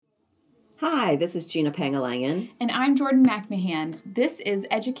Hi, this is Gina Pangalangan. And I'm Jordan McMahon. This is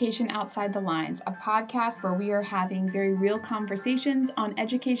Education Outside the Lines, a podcast where we are having very real conversations on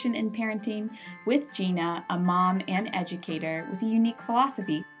education and parenting with Gina, a mom and educator with a unique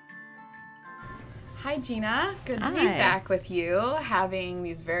philosophy. Hi, Gina. Good to be back with you, having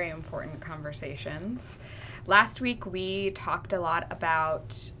these very important conversations. Last week, we talked a lot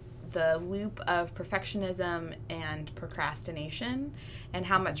about the loop of perfectionism and procrastination and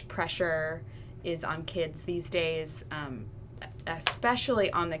how much pressure is on kids these days, especially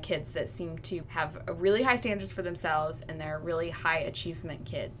on the kids that seem to have really high standards for themselves and they're really high achievement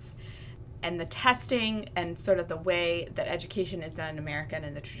kids. And the testing and sort of the way that education is done in America and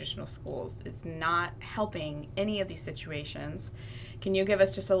in the traditional schools is not helping any of these situations. Can you give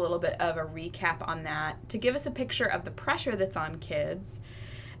us just a little bit of a recap on that to give us a picture of the pressure that's on kids?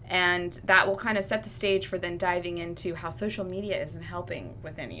 And that will kind of set the stage for then diving into how social media isn't helping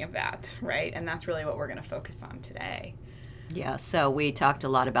with any of that, right? And that's really what we're going to focus on today. Yeah, so we talked a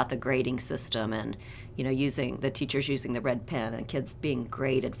lot about the grading system and, using the teachers using the red pen and kids being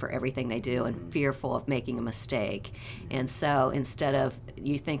graded for everything they do and fearful of making a mistake. And so instead of,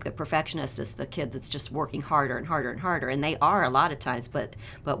 you think the perfectionist is the kid that's just working harder and harder and harder, and they are a lot of times, but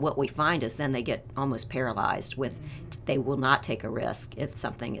what we find is then they get almost paralyzed with, they will not take a risk if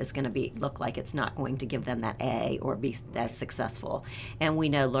something is going to look like it's not going to give them that A or be as successful. And we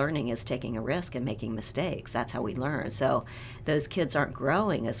know learning is taking a risk and making mistakes. That's how we learn. So those kids aren't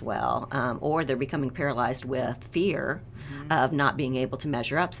growing as well, or they're becoming paralyzed with fear of not being able to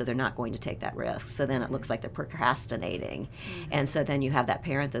measure up, so they're not going to take that risk. So then it looks like they're procrastinating. And so then you have that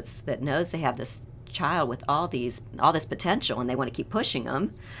parent that knows they have this child with all this potential and they want to keep pushing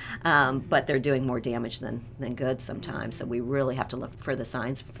them, but they're doing more damage than good sometimes. So we really have to look for the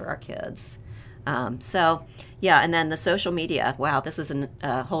signs for our kids. And then the social media. Wow, this is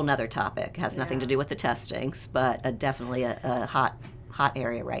a whole nother topic. It has nothing to do with the testings, but definitely a hot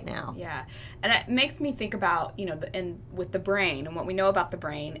area right now. Yeah, and it makes me think about, with the brain, and what we know about the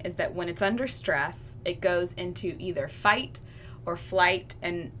brain is that when it's under stress, it goes into either fight or flight,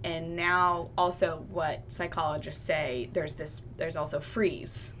 and now also what psychologists say, there's also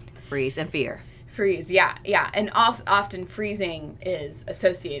freeze And fear. Freeze, yeah, and often freezing is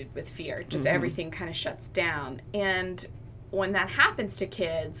associated with fear. Just everything kind of shuts down. And when that happens to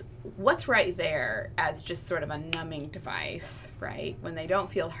kids, what's right there as just sort of a numbing device, right? When they don't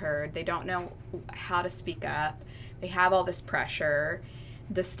feel heard, they don't know how to speak up, they have all this pressure.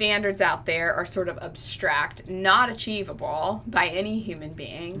 The standards out there are sort of abstract, not achievable by any human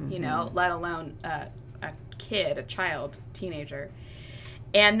being, let alone a kid, a child, teenager.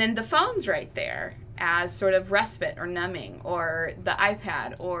 And then the phone's right there as sort of respite or numbing, or the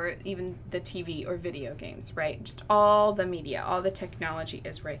iPad, or even the TV or video games, right? Just all the media, all the technology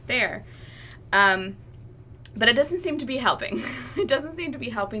is right there. But it doesn't seem to be helping. It doesn't seem to be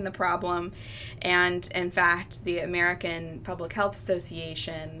helping the problem. And in fact, the American Public Health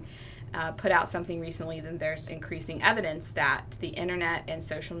Association put out something recently that there's increasing evidence that the internet and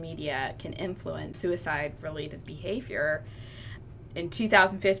social media can influence suicide-related behavior. In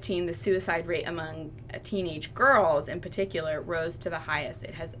 2015, the suicide rate among teenage girls in particular rose to the highest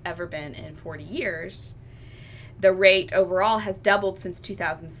it has ever been in 40 years. The rate overall has doubled since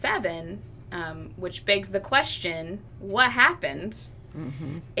 2007, which begs the question, what happened?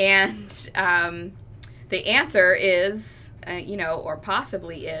 And the answer is, or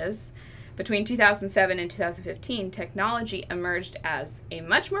possibly is, between 2007 and 2015, technology emerged as a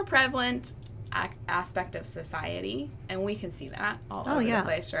much more prevalent aspect of society, and we can see that all over the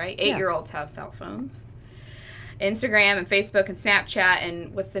place, right? 8-year-olds have cell phones. Instagram and Facebook and Snapchat,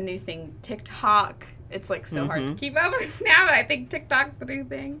 and what's the new thing? TikTok. It's like so hard to keep up with now, but I think TikTok's the new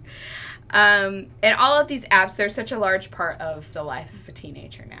thing. And all of these apps, they're such a large part of the life of a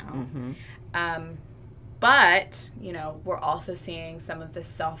teenager now. But, we're also seeing some of this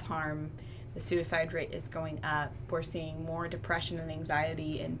self-harm. The suicide rate is going up. We're seeing more depression and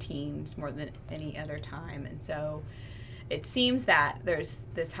anxiety in teens more than any other time. And so it seems that there's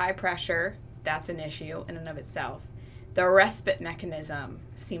this high pressure. That's an issue in and of itself. The respite mechanism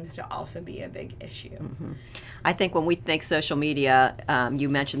seems to also be a big issue. I think when we think social media, you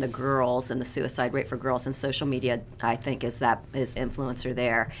mentioned the girls and the suicide rate for girls, and social media, I think, is influencer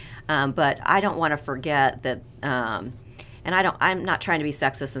there. But I don't want to forget that, and I'm not trying to be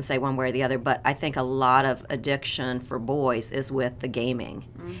sexist and say one way or the other, but I think a lot of addiction for boys is with the gaming.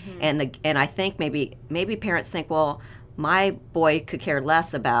 And I think maybe parents think, well, my boy could care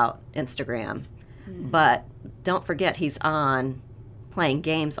less about Instagram, but don't forget he's on playing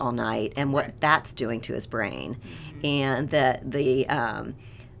games all night and what that's doing to his brain. And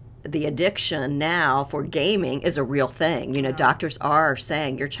the addiction now for gaming is a real thing. You know, doctors are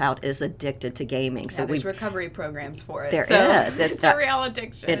saying your child is addicted to gaming. So there's recovery programs for it. There is. It's a real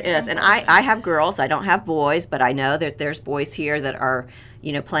addiction. It is. And I have girls. I don't have boys, but I know that there's boys here that are,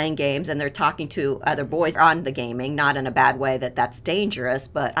 you know, playing games, and they're talking to other boys on the gaming, not in a bad way that's dangerous,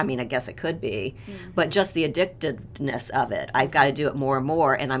 but I mean, I guess it could be. But just the addictiveness of it. I've got to do it more and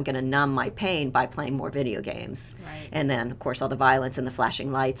more, and I'm going to numb my pain by playing more video games. Right. And then, of course, all the violence and the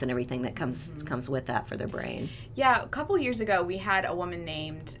flashing lights and everything that comes with that for their brain. Yeah, a couple years ago, we had a woman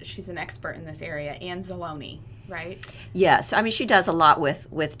named, she's an expert in this area, Ann Zaloni, right? Yes, I mean, she does a lot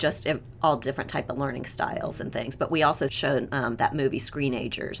with just all different type of learning styles and things. But we also showed that movie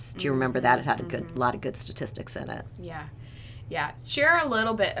Screenagers. Do you remember that? It had a lot of good statistics in it. Yeah, yeah. Share a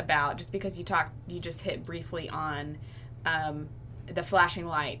little bit about, just because you just hit briefly on the flashing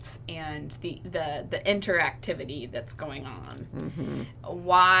lights and the interactivity that's going on.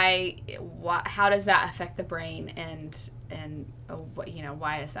 Why? How does that affect the brain, and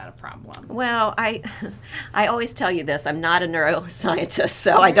why is that a problem? Well, I always tell you this. I'm not a neuroscientist,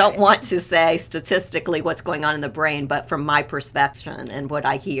 so I don't want to say statistically what's going on in the brain, but from my perspective and what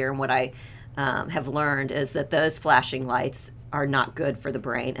I hear and what I have learned is that those flashing lights are not good for the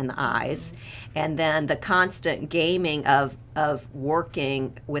brain and the eyes. And then the constant gaming of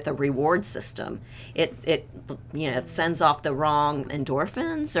working with a reward system, it sends off the wrong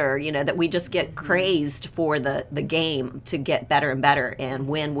endorphins, or that we just get crazed for the game to get better and better and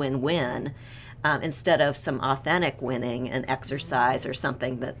win, instead of some authentic winning and exercise or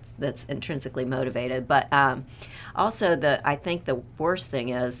something that's intrinsically motivated. But also, I think the worst thing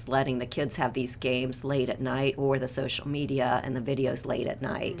is letting the kids have these games late at night, or the social media and the videos late at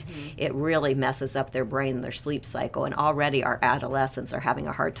night. It really messes up their brain and their sleep cycle. And already our adolescents are having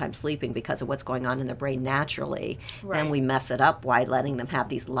a hard time sleeping because of what's going on in their brain naturally. Right. And we mess it up by letting them have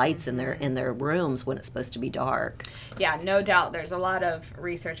these lights in their rooms when it's supposed to be dark. Yeah, no doubt. There's a lot of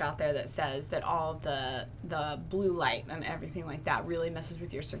research out there that says that all the blue light and everything like that really messes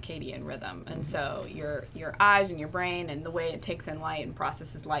with your circadian rhythm. And so your eyes and your brain and the way it takes in light and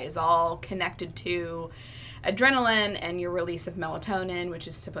processes light is all connected to adrenaline and your release of melatonin, which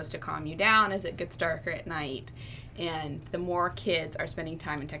is supposed to calm you down as it gets darker at night. And the more kids are spending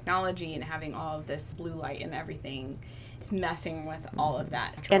time in technology and having all of this blue light and everything, it's messing with all of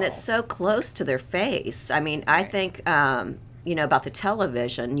that. And it's so close to their face. I mean, I think about the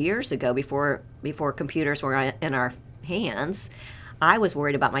television years ago, before computers were in our hands, I was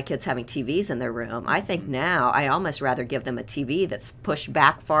worried about my kids having TVs in their room. I think now I almost rather give them a TV that's pushed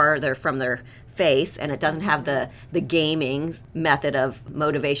back farther from their face, and it doesn't have the gaming method of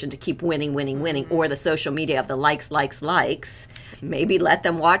motivation to keep winning, or the social media of the likes. Maybe let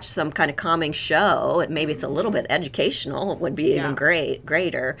them watch some kind of calming show. Maybe it's a little bit educational. It would be even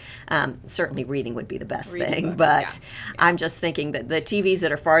greater. Certainly reading would be the best thing. Books, but I'm just thinking that the TVs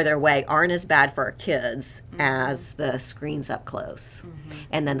that are farther away aren't as bad for our kids as the screens up close.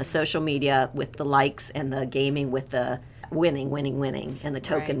 And then the social media with the likes and the gaming with the winning, and the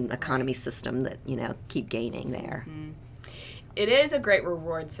token economy system that, keep gaining there. It is a great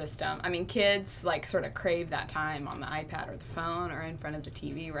reward system. I mean, kids sort of crave that time on the iPad or the phone or in front of the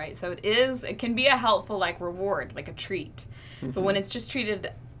TV, right? So it can be a helpful reward, like a treat. But when it's just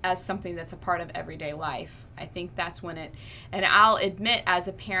treated as something that's a part of everyday life, I think that's when and I'll admit, as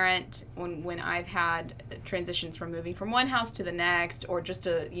a parent, when I've had transitions from moving from one house to the next, or just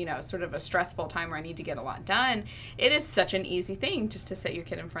sort of a stressful time where I need to get a lot done, it is such an easy thing just to sit your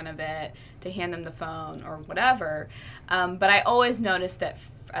kid in front of it, to hand them the phone or whatever. But I always notice that,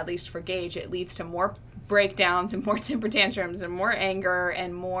 at least for Gage, it leads to more breakdowns and more temper tantrums and more anger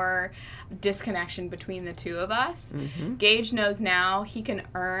and more disconnection between the two of us. Gage knows now he can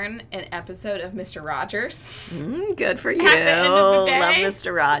earn an episode of Mr. Rogers. Good for you. At the end of the day, love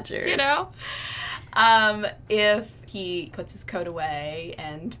Mr. Rogers. If he puts his coat away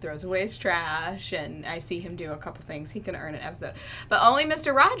and throws away his trash, and I see him do a couple things, he can earn an episode. But only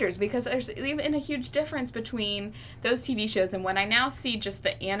Mr. Rogers, because there's even a huge difference between those TV shows and when I now see just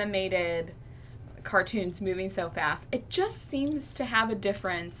the animated cartoons moving so fast. It just seems to have a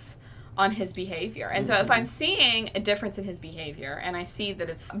difference on his behavior. And so if I'm seeing a difference in his behavior and I see that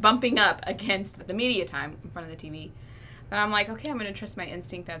it's bumping up against the media time in front of the TV, then I'm like, okay, I'm going to trust my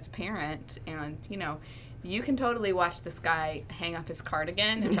instinct as a parent. And, you can totally watch this guy hang up his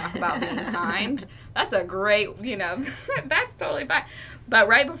cardigan and talk about being kind. That's a great, that's totally fine. But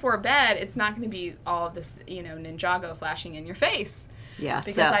right before bed, it's not going to be all of this, Ninjago flashing in your face. Yeah,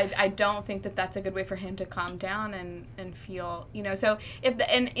 because so I don't think that that's a good way for him to calm down and feel, so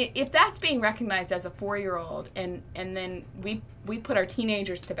if that's being recognized as a 4-year-old, and then we put our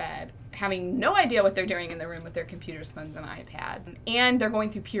teenagers to bed having no idea what they're doing in the room with their computers, phones, and iPad, and they're going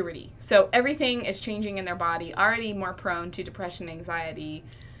through puberty, so everything is changing in their body, already more prone to depression, anxiety.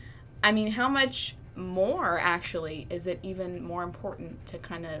 I mean, how much more actually is it even more important to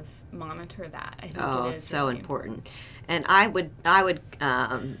kind of monitor that? I think it is it's so really important. And I would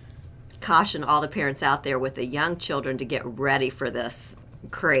caution all the parents out there with the young children to get ready for this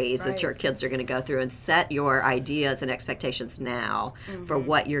craze that your kids are going to go through, and set your ideas and expectations now for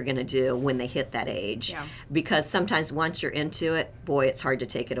what you're going to do when they hit that age. Yeah. Because sometimes once you're into it, boy, it's hard to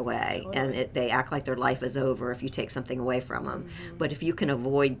take it away. And they act like their life is over if you take something away from them. But if you can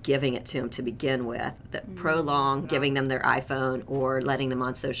avoid giving it to them to begin with, prolong giving them their iPhone or letting them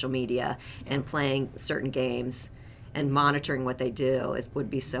on social media and playing certain games and monitoring what they do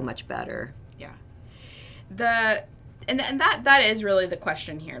would be so much better. Yeah. And that is really the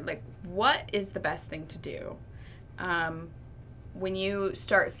question here. Like, what is the best thing to do when you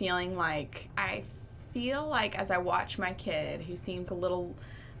start feeling like, I feel like as I watch my kid who seems a little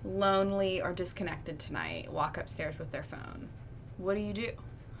lonely or disconnected tonight walk upstairs with their phone? What do you do?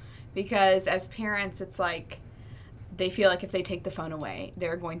 Because as parents, it's like they feel like if they take the phone away,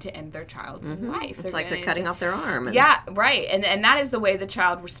 they're going to end their child's life. It's like they're cutting off their arm. Yeah, right. And that is the way the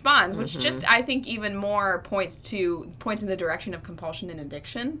child responds, which just, I think, even more points in the direction of compulsion and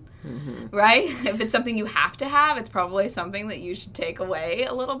addiction, right? If it's something you have to have, it's probably something that you should take away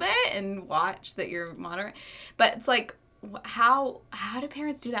a little bit and watch that you're monitoring. But it's like, how do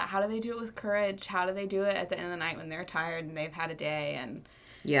parents do that? How do they do it with courage? How do they do it at the end of the night when they're tired and they've had a day? And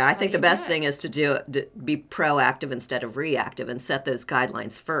yeah, I think the best thing is to be proactive instead of reactive, and set those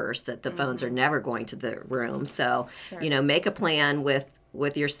guidelines first, that the phones are never going to the room. So, make a plan with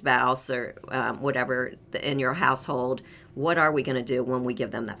your spouse or whatever in your household. What are we going to do when we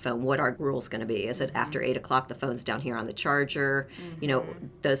give them that phone? What are our rules going to be? Is it after 8 o'clock, the phone's down here on the charger?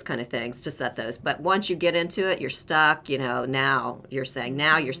 Those kind of things, to set those. But once you get into it, you're stuck. Now you're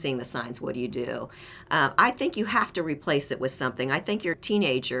seeing the signs. What do you do? I think you have to replace it with something. I think your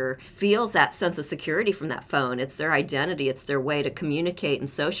teenager feels that sense of security from that phone. It's their identity. It's their way to communicate and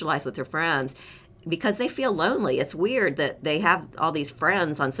socialize with their friends, because they feel lonely. It's weird that they have all these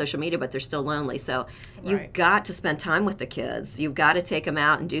friends on social media, but they're still lonely. So you've got to spend time with the kids. You've got to take them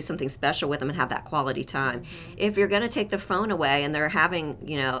out and do something special with them and have that quality time. If you're going to take the phone away and they're having,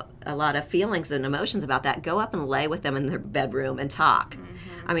 a lot of feelings and emotions about that, go up and lay with them in their bedroom and talk.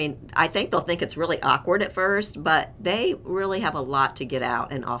 I mean, I think they'll think it's really awkward at first, but they really have a lot to get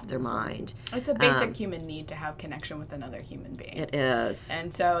out and off their mind. It's a basic human need to have connection with another human being. It is.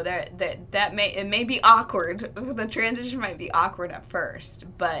 And so that may be awkward. The transition might be awkward at first,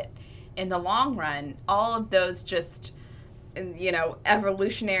 but in the long run, all of those just,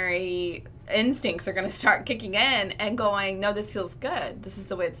 evolutionary instincts are going to start kicking in and going, no, this feels good. This is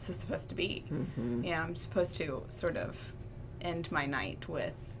the way this is supposed to be. I'm supposed to sort of end my night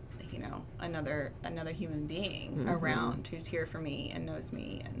with another human being around who's here for me and knows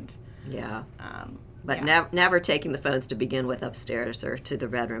me. And never taking the phones to begin with upstairs or to the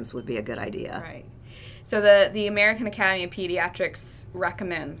bedrooms would be a good idea. Right. So the American Academy of Pediatrics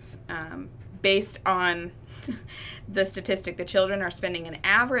recommends, based on the statistic, the children are spending an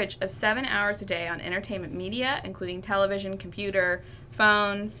average of 7 hours a day on entertainment media, including television, computer,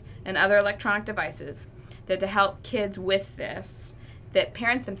 phones, and other electronic devices. That to help kids with this, that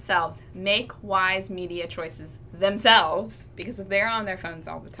parents themselves make wise media choices themselves, because if they're on their phones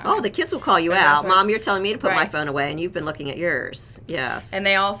all the time. Oh, the kids will call you out. Mom, you're telling me to put my phone away, and you've been looking at yours. Yes. And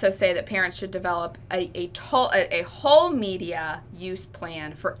they also say that parents should develop a whole media use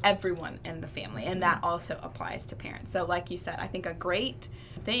plan for everyone in the family, and that also applies to parents. So like you said, I think a great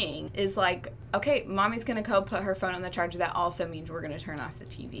thing is like, okay, mommy's going to go put her phone on the charger. That also means we're going to turn off the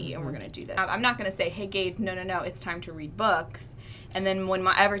TV and we're going to do that. I'm not going to say, hey, Gage, no, it's time to read books. And then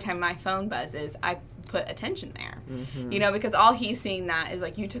every time my phone buzzes, I put attention there. Because all he's seeing that is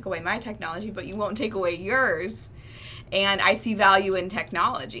like, you took away my technology, but you won't take away yours. And I see value in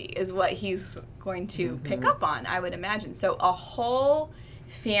technology is what he's going to pick up on, I would imagine. So a whole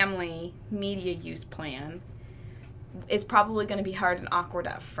family media use plan is probably going to be hard and awkward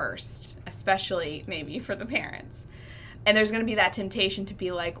at first, especially maybe for the parents. And there's going to be that temptation to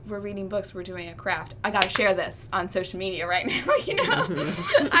be like, we're reading books, we're doing a craft. I got to share this on social media right now,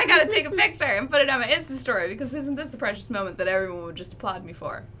 I got to take a picture and put it on my Insta story, because isn't this a precious moment that everyone would just applaud me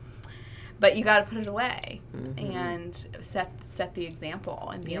for? But you got to put it away and set the example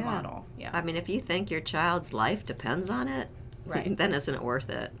and be a model. Yeah. I mean, if you think your child's life depends on it, Right. then isn't it worth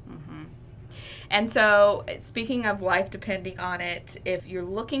it? And so, speaking of life depending on it, if you're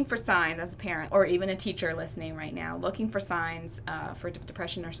looking for signs as a parent or even a teacher listening right now, looking for signs for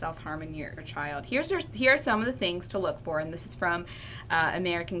depression or self-harm in your child, here are some of the things to look for. And this is from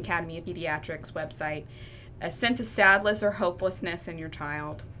American Academy of Pediatrics website. A sense of sadness or hopelessness in your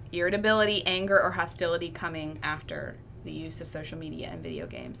child, irritability, anger, or hostility coming after the use of social media and video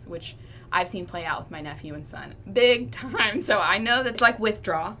games, which I've seen play out with my nephew and son big time. So I know that's like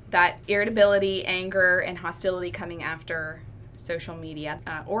withdrawal, that irritability, anger, and hostility coming after social media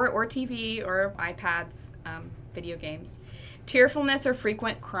or TV or iPads, video games. Tearfulness or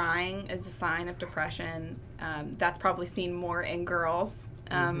frequent crying is a sign of depression. That's probably seen more in girls,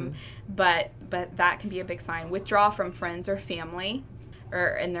 but that can be a big sign. Withdrawal from friends or family,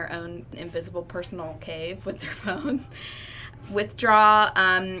 or in their own invisible personal cave with their phone. Withdraw,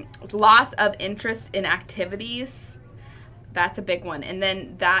 loss of interest in activities. That's a big one. And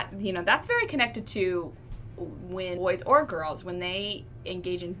then that's very connected to when boys or girls, when they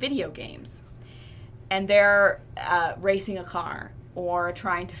engage in video games and they're racing a car or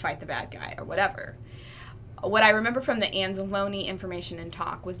trying to fight the bad guy or whatever. What I remember from the Anzalone information and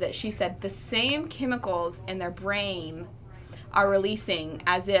talk was that she said the same chemicals in their brain are releasing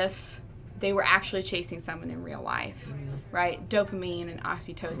as if they were actually chasing someone in real life, right? Dopamine and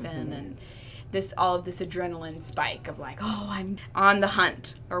oxytocin and all of this adrenaline spike of like, oh, I'm on the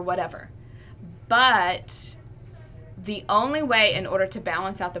hunt or whatever. But the only way in order to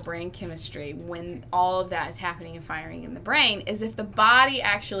balance out the brain chemistry when all of that is happening and firing in the brain is if the body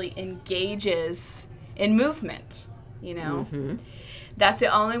actually engages in movement, That's the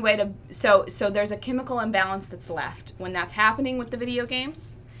only way to, so there's a chemical imbalance that's left when that's happening with the video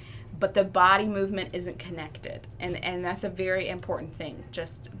games, but the body movement isn't connected. And that's a very important thing,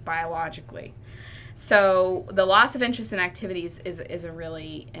 just biologically. So the loss of interest in activities is a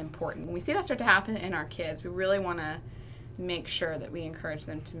really important. When we see that start to happen in our kids, we really want to make sure that we encourage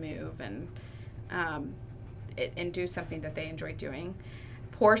them to move and do something that they enjoy doing.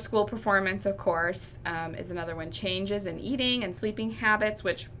 Poor school performance, of course, is another one. Changes in eating and sleeping habits,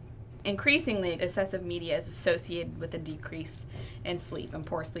 which increasingly excessive media is associated with a decrease in sleep and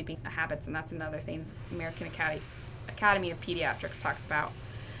poor sleeping habits, and that's another thing American Academy of Pediatrics talks about.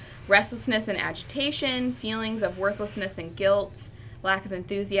 Restlessness and agitation, feelings of worthlessness and guilt, lack of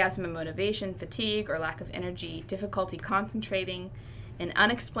enthusiasm and motivation, fatigue or lack of energy, difficulty concentrating, and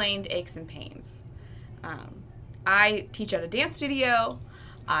unexplained aches and pains. I teach at a dance studio.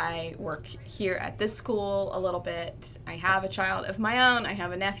 I work here at this school a little bit. I have a child of my own. I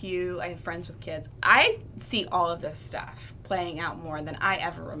have a nephew. I have friends with kids. I see all of this stuff playing out more than I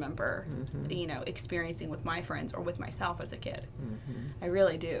ever remember, experiencing with my friends or with myself as a kid. I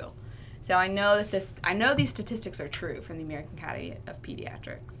really do. So I know these statistics are true from the American Academy of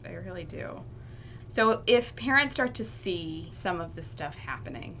Pediatrics. I really do. So if parents start to see some of this stuff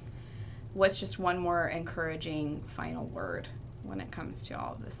happening, what's just one more encouraging final word when it comes to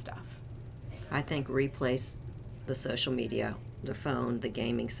all of this stuff? I think replace the social media, the phone, the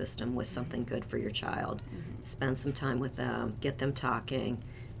gaming system with something good for your child. Spend some time with them, get them talking,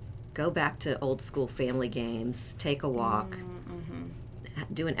 go back to old school family games, take a walk,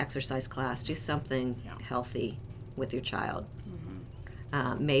 do an exercise class, do something healthy with your child.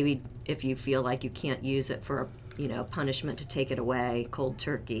 Maybe if you feel like you can't use it for punishment to take it away, cold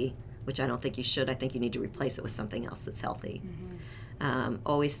turkey, which I don't think you should. I think you need to replace it with something else that's healthy.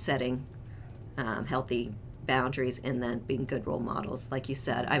 Always setting healthy boundaries and then being good role models, like you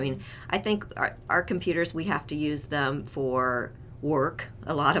said. I mean, I think our computers, we have to use them for work,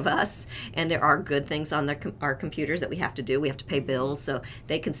 a lot of us, and there are good things on our computers that we have to do. We have to pay bills, so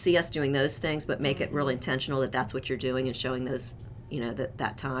they can see us doing those things, but make it real intentional that that's what you're doing and showing those,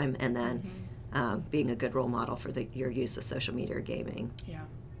 that time, and then being a good role model for your use of social media or gaming. Yeah.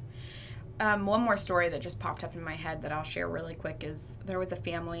 One more story that just popped up in my head that I'll share really quick is there was a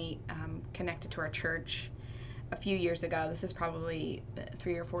family connected to our church a few years ago. This is probably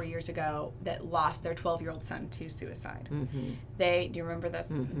 3 or 4 years ago, that lost their 12-year-old son to suicide. Do you remember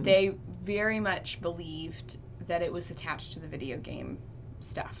this? They very much believed that it was attached to the video game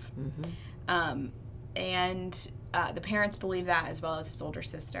stuff. And the parents believe that, as well as his older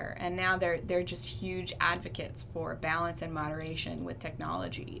sister. And now they're just huge advocates for balance and moderation with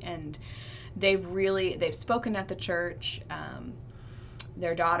technology. And they've spoken at the church.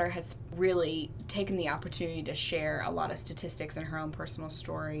 Their daughter has really taken the opportunity to share a lot of statistics and her own personal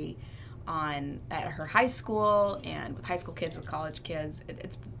story at her high school and with high school kids, with college kids.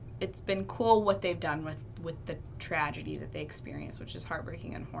 It's been cool what they've done with the tragedy that they experienced, which is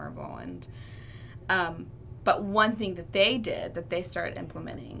heartbreaking and horrible. And But one thing that they did, that they started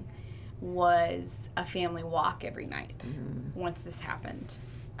implementing, was a family walk every night once this happened,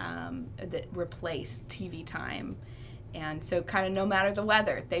 that replaced TV time. And so kind of no matter the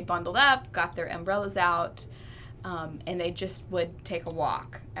weather, they bundled up, got their umbrellas out, and they just would take a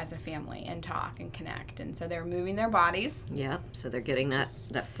walk as a family and talk and connect. And so they're moving their bodies. Yeah, so they're getting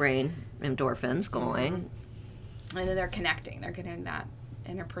that brain endorphins going. And then they're connecting. They're getting that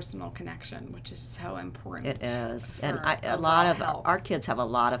interpersonal connection, which is so important. It is. For And a lot of our kids have a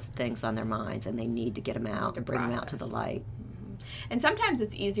lot of things on their minds, and they need to get them out and bring them out to the light. And sometimes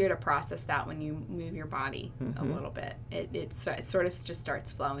it's easier to process that when you move your body a little bit. It sort of just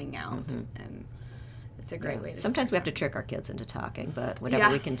starts flowing out, and it's a great way to Sometimes we have to trick our kids into talking, but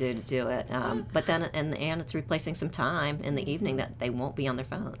whatever we can do to do it. But then and it's replacing some time in the evening that they won't be on their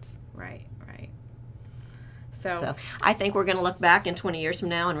phones. Right. So I think we're going to look back in 20 years from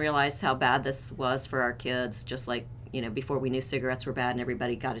now and realize how bad this was for our kids, just like, before we knew cigarettes were bad and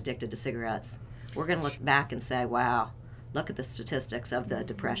everybody got addicted to cigarettes. We're going to look back and say, wow, look at the statistics of the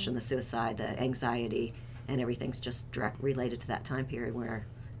depression, the suicide, the anxiety, and everything's just direct related to that time period where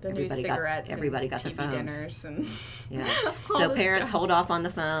everybody got their phones. Dinners and So parents, hold off on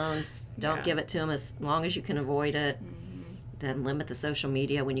the phones. Don't give it to them as long as you can avoid it. Then limit the social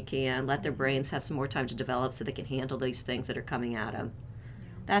media when you can. Let their brains have some more time to develop so they can handle these things that are coming at them.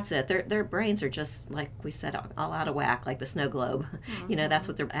 That's it. Their brains are just, like we said, all out of whack, like the snow globe. That's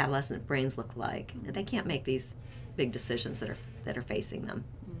what their adolescent brains look like. They can't make these big decisions that are facing them.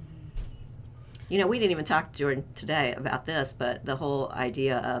 We didn't even talk, Jordan, today about this, but the whole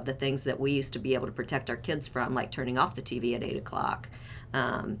idea of the things that we used to be able to protect our kids from, like turning off the TV at 8 o'clock.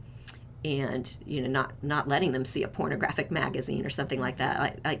 And not letting them see a pornographic magazine or something like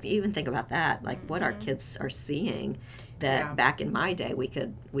that. Like even think about that. Like what our kids are seeing that back in my day we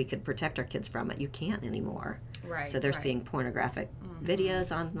could protect our kids from it. You can't anymore. Right. So they're seeing pornographic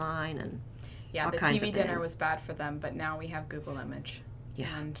videos online and all the kinds TV of dinner things. was bad for them, but now we have Google Image.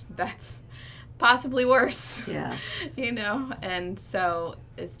 Yeah. And that's possibly worse. Yes. And so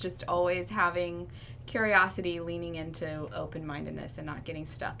it's just always having curiosity, leaning into open-mindedness and not getting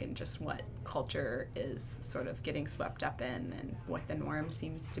stuck in just what culture is sort of getting swept up in and what the norm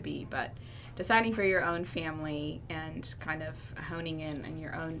seems to be, but deciding for your own family and kind of honing in on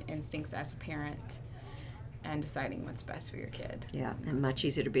your own instincts as a parent and deciding what's best for your kid. Yeah, and much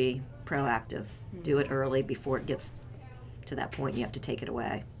easier to be proactive. Do it early before it gets to that point you have to take it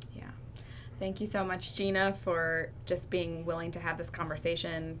away. Thank you so much, Gina, for just being willing to have this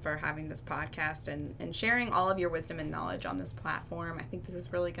conversation, for having this podcast, and sharing all of your wisdom and knowledge on this platform. I think this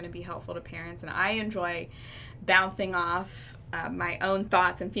is really going to be helpful to parents, and I enjoy bouncing off my own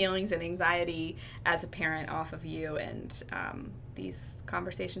thoughts and feelings and anxiety as a parent off of you, and these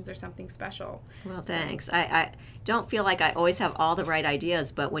conversations are something special. Well, thanks. I don't feel like I always have all the right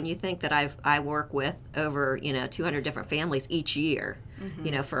ideas, but when you think that I work with over 200 different families each year,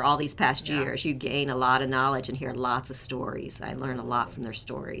 for all these past years, you gain a lot of knowledge and hear lots of stories. I learn a lot from their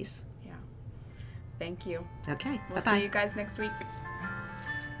stories. Yeah. Thank you. Okay. We'll Bye-bye. see you guys next week.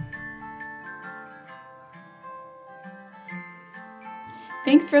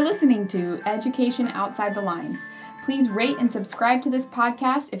 Thanks for listening to Education Outside the Lines. Please rate and subscribe to this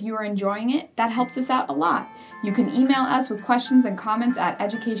podcast if you are enjoying it. That helps us out a lot. You can email us with questions and comments at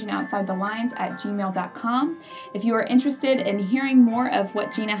educationoutsidethelines@gmail.com. If you are interested in hearing more of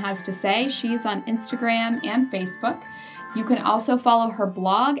what Gina has to say, she is on Instagram and Facebook. You can also follow her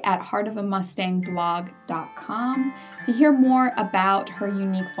blog at heartofaMustangblog.com to hear more about her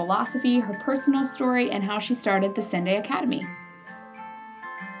unique philosophy, her personal story, and how she started the Sunday Academy.